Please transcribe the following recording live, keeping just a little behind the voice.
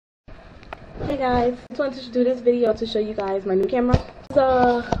guys, I just wanted to do this video to show you guys my new camera. It's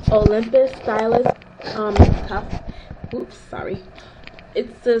a Olympus Stylus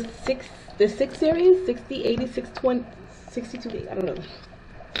It's the 6 series, 60, 80, 620, 62, I don't know.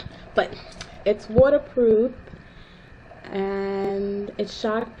 But it's waterproof and it's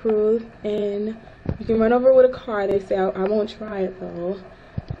shock proof, and you can run over with a car. They say I won't try it though,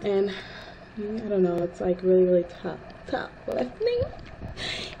 and I don't know, it's like really tough. Well, that's the name.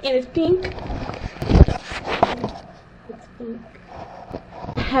 And it's pink. It's pink.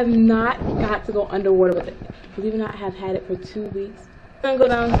 I have not got to go underwater with it. Believe it or not, I have had it for 2 weeks. I'm gonna go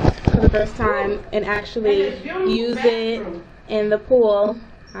down for the first time and actually use it in the pool.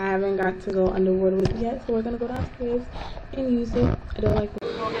 I haven't got to go underwater with it yet, so we're gonna go downstairs and use it. I don't like it.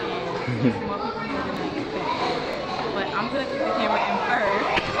 But I'm gonna put the camera in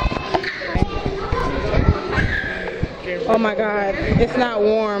first. Oh my god, it's not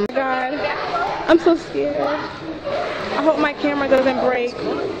warm. Oh my god, I'm so scared. I hope my camera doesn't break.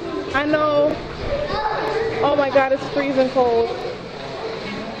 I know. Oh my god, it's freezing cold.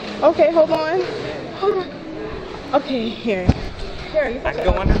 Okay, hold on. Okay, here. Here, I can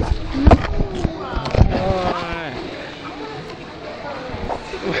go under.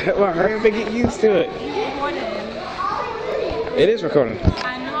 Well, hurry up and get used to it. It is recording.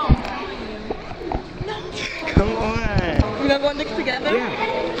 I know. Come on. We're gonna go next together?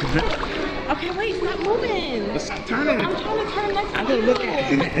 Yeah. Okay, wait, stop moving. Let's turn it. I'm trying to turn next to I don't look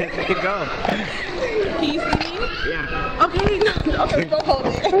at it. There you go. Can you see me? Yeah. Okay, no. Okay, don't hold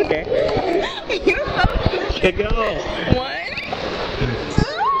it. Okay. You're so Here go. 1,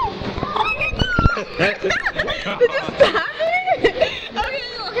 2. Did you stop it?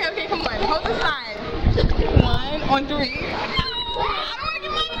 Okay, come on. Hold the side. 1, on 3.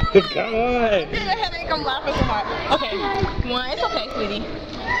 Come on. Your headache, I'm laughing so hard. Okay, 1, it's okay, sweetie.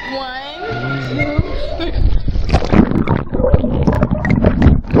 1, 2, 3.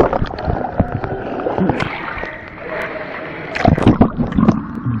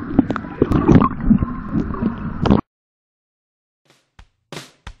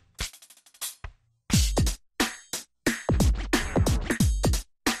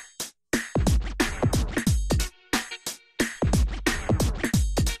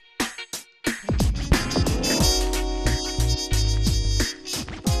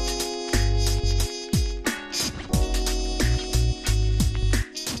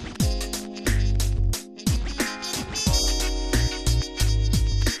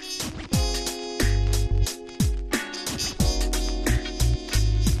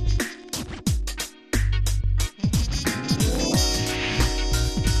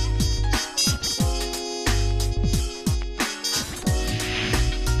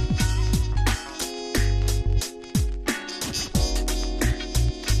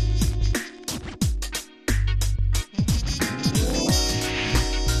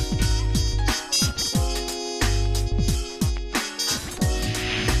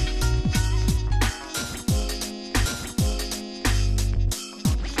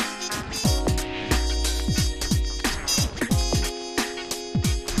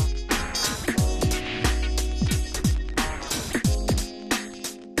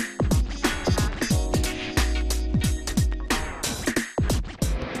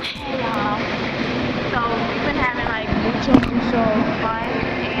 Fun,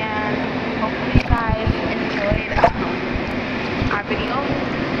 and hopefully you guys enjoyed our videos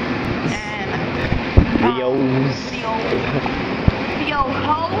and